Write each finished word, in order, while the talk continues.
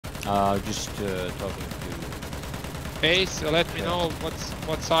Just talking to... Ace, let me know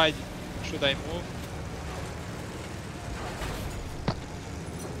what side should I move.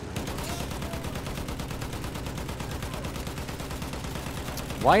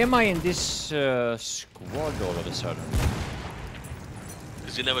 Why am I in this squad all of a sudden?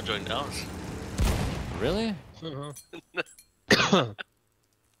 Because you never joined ours. Really? Hold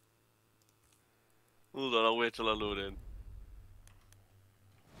on, I'll wait till I load in.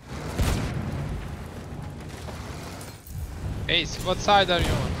 Ace, what side are you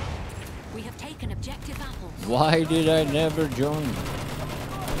on? We have taken objective apples. Why did I never join?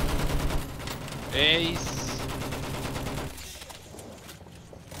 Ace.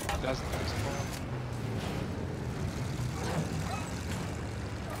 Doesn't respond.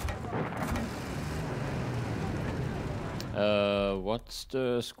 What's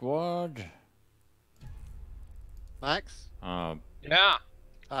the squad? Max? Yeah.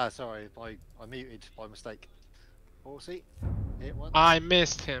 Ah, sorry, I muted by mistake. Horsey, hit one. I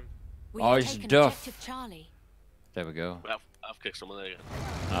missed him. We Oh, have it's taken Duff. objective Charlie. There we go. I've kicked someone there again.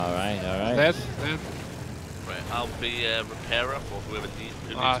 Alright, alright. Dead. Right, I'll be a repairer for whoever needs.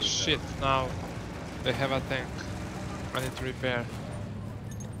 Ah shit, now they have a tank. I need to repair.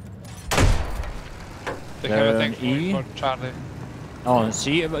 They have a tank going for Charlie. Oh,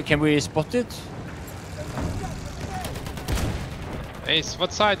 see, can we spot it? Ace,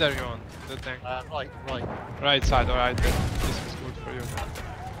 what side are you on? The tank. Right. Right side, alright. This is good for you.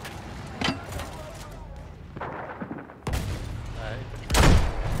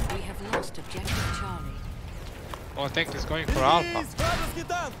 We have lost objective Charlie. Oh, I think he's going for Alpha.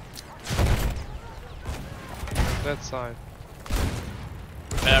 That side.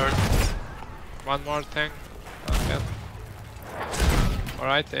 Aaron. One more tank. Okay.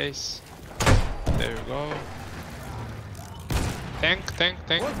 Alright, Ace. There you go. Tank.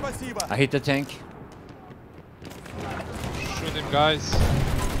 I hit the tank. Shoot him, guys.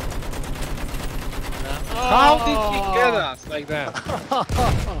 How did he get us like that?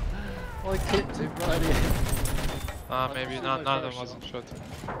 I clipped him right in. Maybe none of them wasn't shot.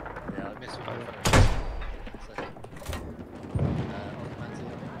 Yeah, I missed one.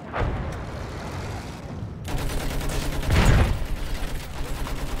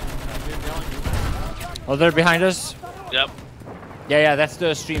 Oh, they're behind us? Yep. Yeah, that's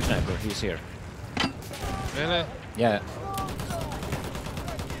the stream sniper. He's here. Really? Yeah.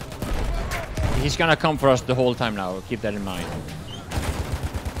 He's gonna come for us the whole time now. Keep that in mind.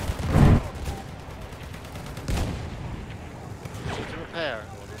 To repair.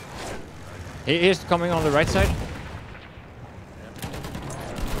 He's coming on the right side.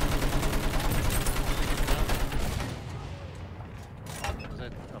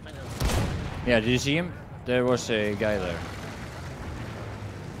 Yeah, did you see him? There was a guy there.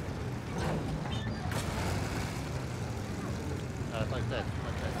 Like that.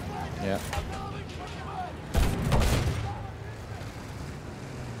 Yeah.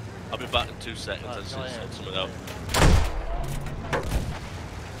 I'll be back in 2 seconds and sort something out.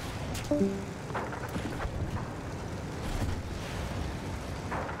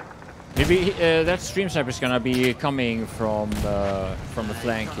 Maybe that stream sniper is gonna be coming from the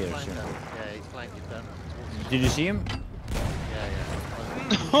flank here soon. Yeah, he's flanking down. Did you see him? Yeah.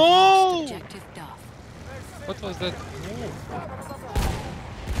 Oh! Objective Duff. What was that move?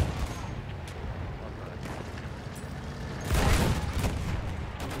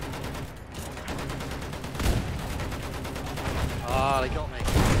 Ah, they got me.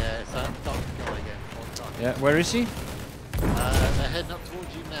 Yeah, it's that dark guy again. Yeah, where is he? They're heading up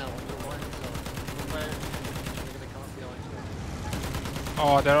towards you now on the right side. From where they can't be on.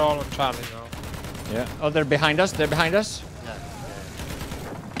 Oh, they're all on Charlie now. Yeah. Oh, they're behind us. They're behind us.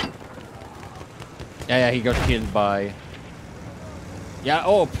 Yeah, he got killed by... Yeah,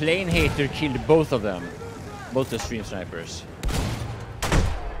 oh, Plane Hater killed both of them. Both the stream snipers.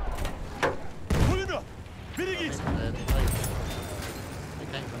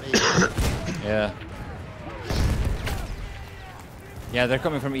 Yeah. Yeah, they're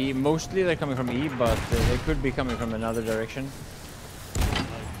coming from E. Mostly they're coming from E, but they could be coming from another direction.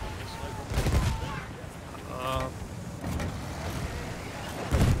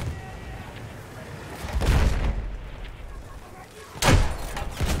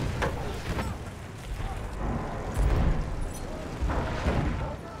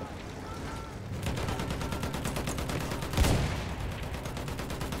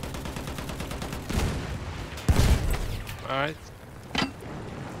 Alright.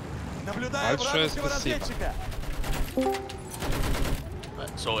 Большое спасибо.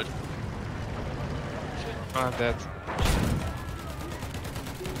 Right, sorted. I'm dead.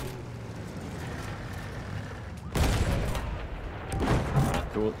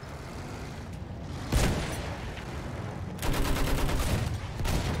 Cool.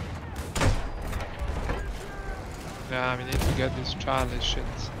 Yeah, we need to get this Charlie shit.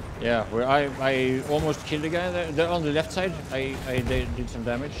 Yeah, where I almost killed the guy there on the left side. I did some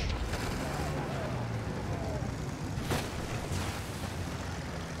damage.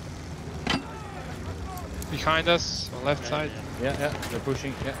 Behind us, on left side. Yeah, they're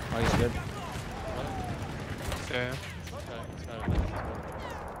pushing. Yeah, oh, he's dead. Yeah.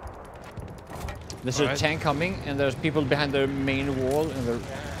 There's a Alright. tank coming, and there's people behind the main wall, and they're...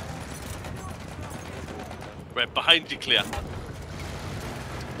 Right, behind you, clear.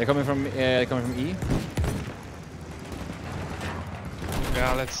 They're coming from E.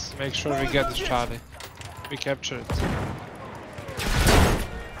 Yeah, let's make sure we get this Charlie. We capture it.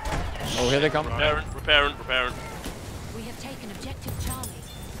 Oh, here they come. Repairing. We have taken objective Charlie.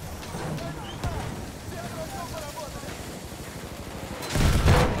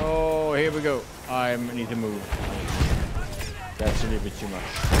 Oh, here we go. I need to move. That's a little bit too much.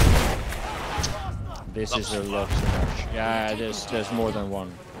 This is a lot too much. Yeah, there's more than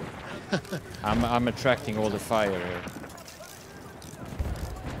one. I'm attracting all the fire here.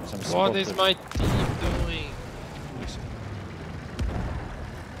 What is my team doing?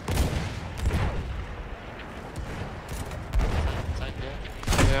 Tank here.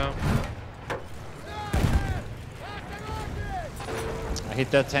 Yeah. I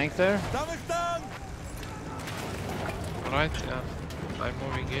hit that tank there. Right, yeah. I'm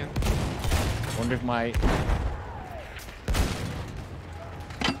moving in. Wonder if my...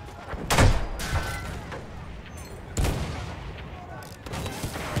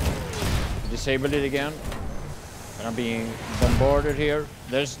 Disabled it again. And I'm being bombarded here.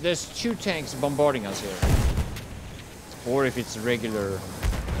 There's 2 tanks bombarding us here. Or if it's regular...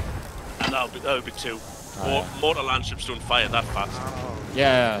 And that would be 2. Mortar landships don't fire that fast.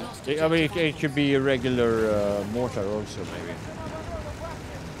 Yeah, I mean it could be a regular mortar also maybe.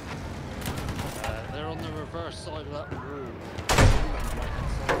 They're on the reverse side of that wall.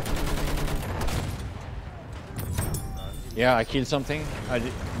 Yeah, I killed something.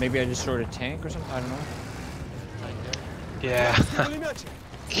 Maybe I destroyed a tank or something. I don't know. Tank here. Yeah.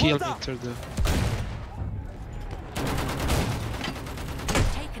 Kill me through the...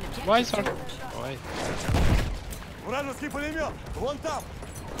 Taken objective Why is our... George. Why? Вражеский пулемет! Вон там!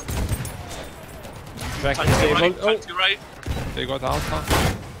 Track Tank to your disabled. right, tank to your right. They got Alpha.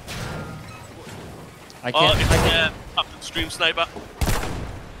 I Oh, can't. it's I can't. Captain Stream Sniper.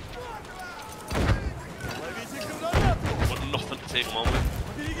 Ловите гранату! Got nothing to take him on with.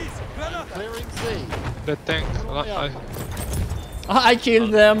 Берегись! Граната! Clearing C. The tank. I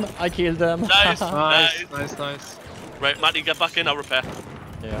killed them. I killed them. Nice, Nice. Right, Matty, get back in, I'll repair.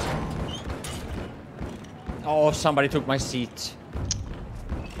 Yeah. Oh, somebody took my seat.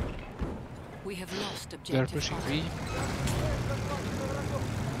 We have lost They're objective pushing Charlie. B.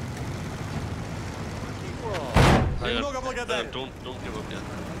 Немного Don't благодарен! give up yet.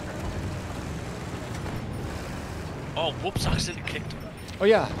 Oh, whoops, I accidentally kicked him. Oh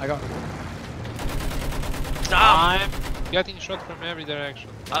yeah, I got. Damn! I'm getting shot from every direction.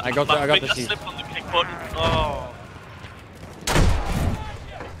 I got my the finger seat. slipped on the kick button. Oh.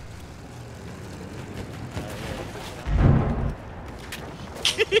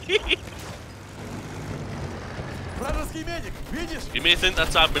 Вражеский медик! Видишь? You may think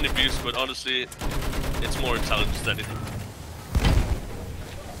that's admin abuse, but honestly, it's more intelligence than anything.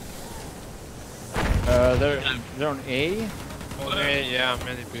 They're on A. Okay, yeah,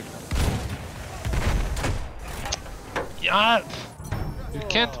 many people. Yeah! You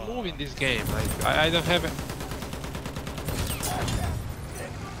can't move in this game. Like, I don't have it.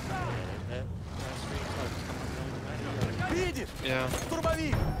 Видишь? Yeah.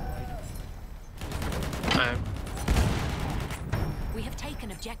 Турбовик! We have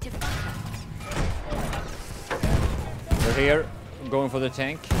taken objective Bunker. They're here, going for the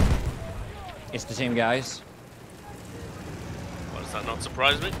tank. It's the same guys. Well, does that not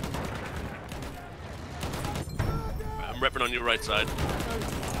surprise me? I'm repping on your right side.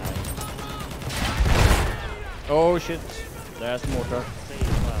 Oh shit! There's mortar.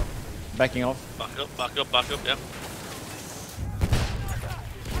 Backing off. Back up, yeah.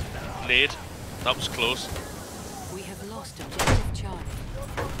 Nade. That was close. We have lost objective Charlie.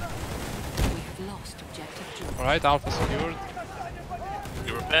 We have lost objective George. Alright, Alpha secured.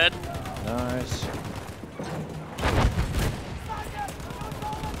 You repaired. Nice.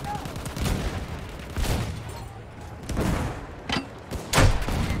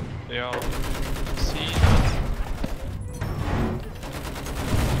 They are C.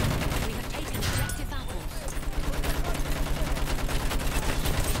 We have taken objective apples.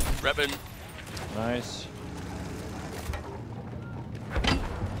 Repping. Nice.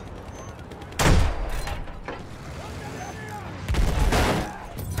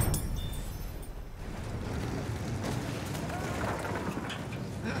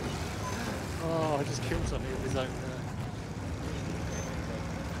 Oh, I just killed something of his own.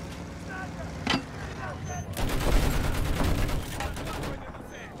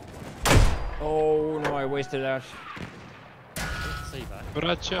 Oh no, I wasted that. See that.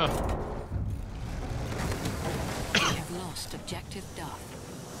 Bracia. We have lost objective Duff.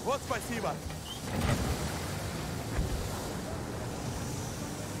 Вот спасибо.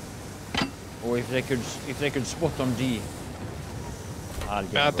 Or if they could spot on D. I'll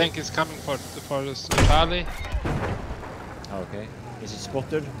get Yeah, I it. think it's coming for Charlie. Okay. Is it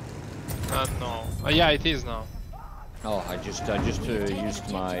spotted? No. Yeah, it is now. Oh, I just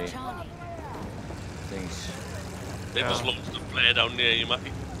used my Charlie. things. They just launched the flare down near you,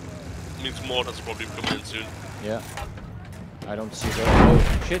 Matty. Means mortars probably coming in soon. Yeah. I don't see the.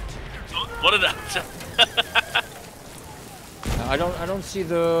 Oh shit! What did that? I don't see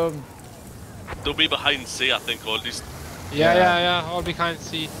the. They'll be behind C, I think, or at least. Yeah. All behind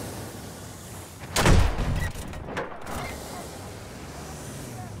C.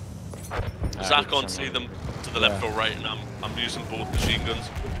 Because I can't see them to the left or right, and I'm using both machine guns.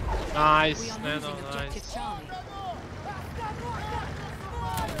 We Nice, are Nano, losing objective nice. Charlie.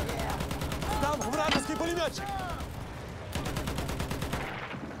 Там вражеский пулеметчик.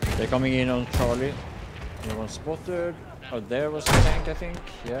 They're coming in on Charlie. Anyone spotted? Oh, there was a tank, I think.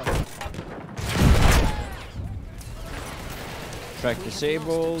 Yeah. Track We have lost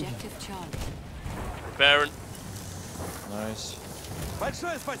disabled. objective Charlie. Repairing. Nice.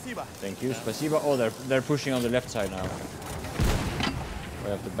 Большое спасибо. Thank you. Spasiba. Oh, they're pushing on the left side now. We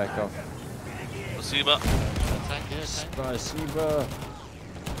have to back off. Spasiba. Tank here, tank. Spasiba.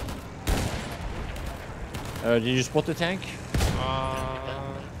 Did you spot the tank? He's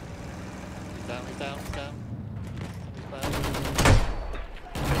down, he's down, he's down. He's bad.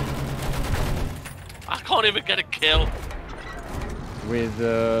 I can't even get a kill. With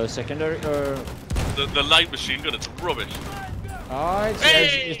secondary? The light machine gun, it's rubbish.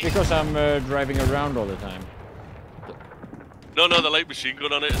 It's because I'm driving around all the time. No, the light machine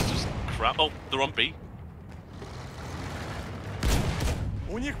gun on it is just crap. Oh, they're on B.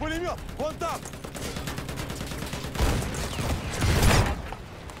 У них пулемет. Вон там.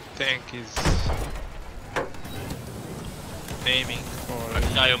 Tank is aiming for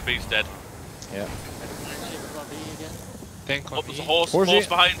The guy on B's dead. Yeah. tank on Oh, there's a E. horse. Horsey. Horse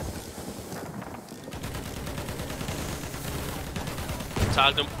behind.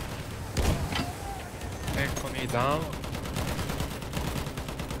 Tagged him. Tank on E down.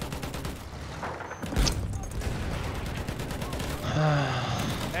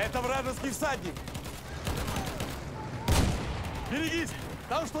 Это вражеский всадник. Берегись.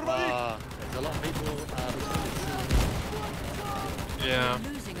 Там штурмовик. There's a lot of people Yeah. We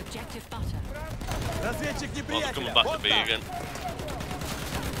are losing objective Butter. Разведчик Oh, they're неприятеля. coming back to Вон B там. again.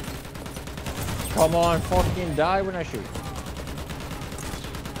 Come on, fucking die when I shoot.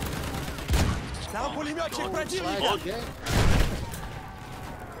 Там пулеметчик Oh, противника.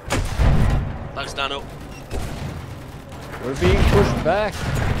 Thanks, Nano. We're being pushed back.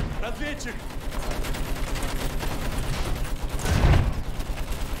 Разведчик.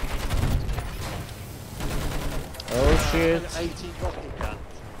 Oh shit. 18 rocket guns.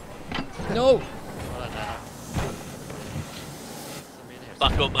 No! I don't know. Somebody in here.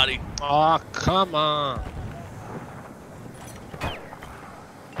 Back up, Matty. Oh, come on.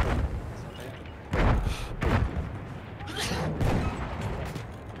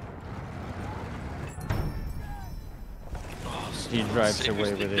 He drives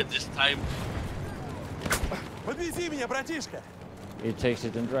Seriously, away with it. This time. Подвези меня, братишка. He takes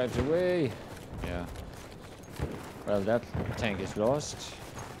it and drives away. Yeah. Well, that tank is lost.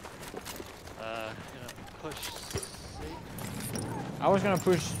 Push C. I was gonna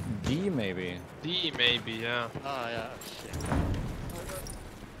push D maybe. D maybe, yeah. Oh yeah, shit.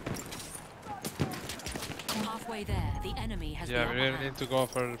 Halfway there, the enemy has Yeah, the we upper really hand. need to go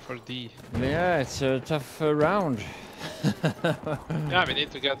for D. Yeah, it's a tough round. Yeah, we need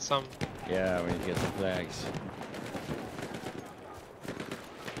to get some. Yeah, we need to get some flags.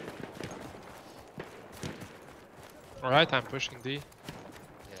 Alright, I'm pushing D.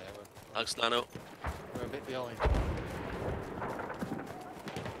 Yeah, Thanks, Nano. we're a bit behind.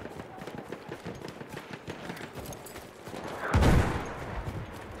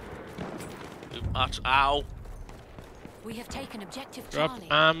 Ow. We have taken objective Drop Charlie.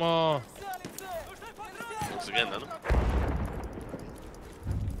 ammo. Once again, Nano.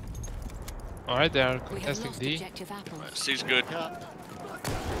 Alright, they are We have contesting lost D. objective apples. C's good. Cut.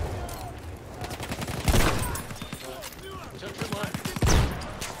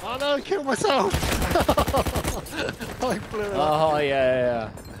 Oh no, I killed myself! I blew it up. Oh yeah.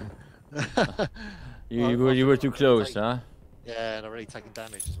 You were too close, huh? Yeah, and I'm really taking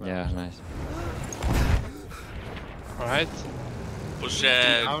damage as well. Yeah, nice. Alright. Push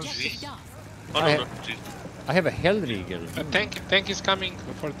Objective G. Duff. Oh I- no, no, G. I have a Hellrigel. Tank is coming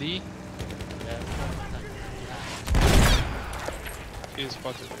for D. Yeah. He is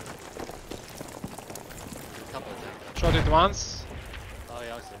spotted. A couple of tanks. Shot it once, Oh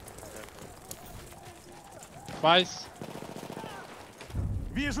yeah, I see. twice.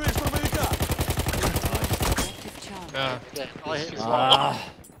 Вижу и штурмовика! Objective Charlie. Yeah. Yeah, I hit him as well.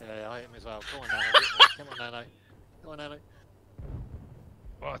 Ah, Yeah, I hit him as well. Come on, Nano. Hit me. Come on, Nano. Come on, Nano.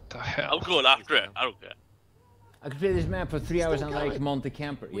 What the I'm hell? going after it. I don't care. I could play this map for 3 hours and like going. Monte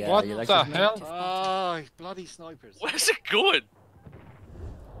Camper. Yeah, What you like the this map? hell? Oh, bloody snipers. Where's it going?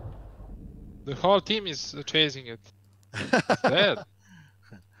 The whole team is chasing it. It's dead.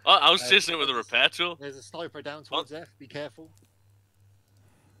 Oh, I was chasing it with a repair tool. There's a sniper down towards F. Be careful.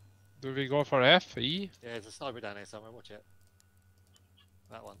 Do we go for F, E? Yeah, there's a sniper down here somewhere. Watch it.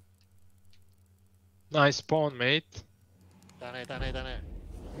 That one. Nice spawn, mate. Down here, down here, down here.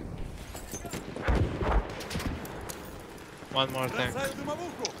 One more tank. Бросаю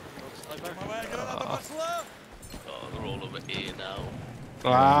дымовуху! Sniper. Дымовая граната пошла! Oh, they're all over here now.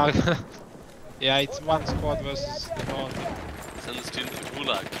 Ah, yeah, it's one squad versus the whole team. Send this team to the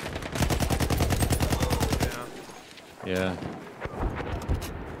gulag. Yeah. Yeah.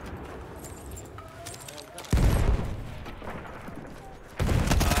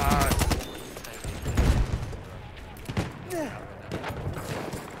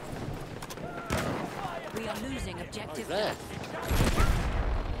 We are losing objective There. Duff.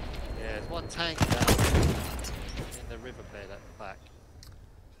 Yeah, there's one tank down in the river bed at the back.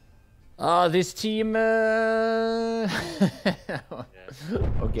 This team.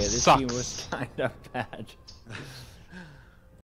 Okay, this team Sucks. was kind of bad.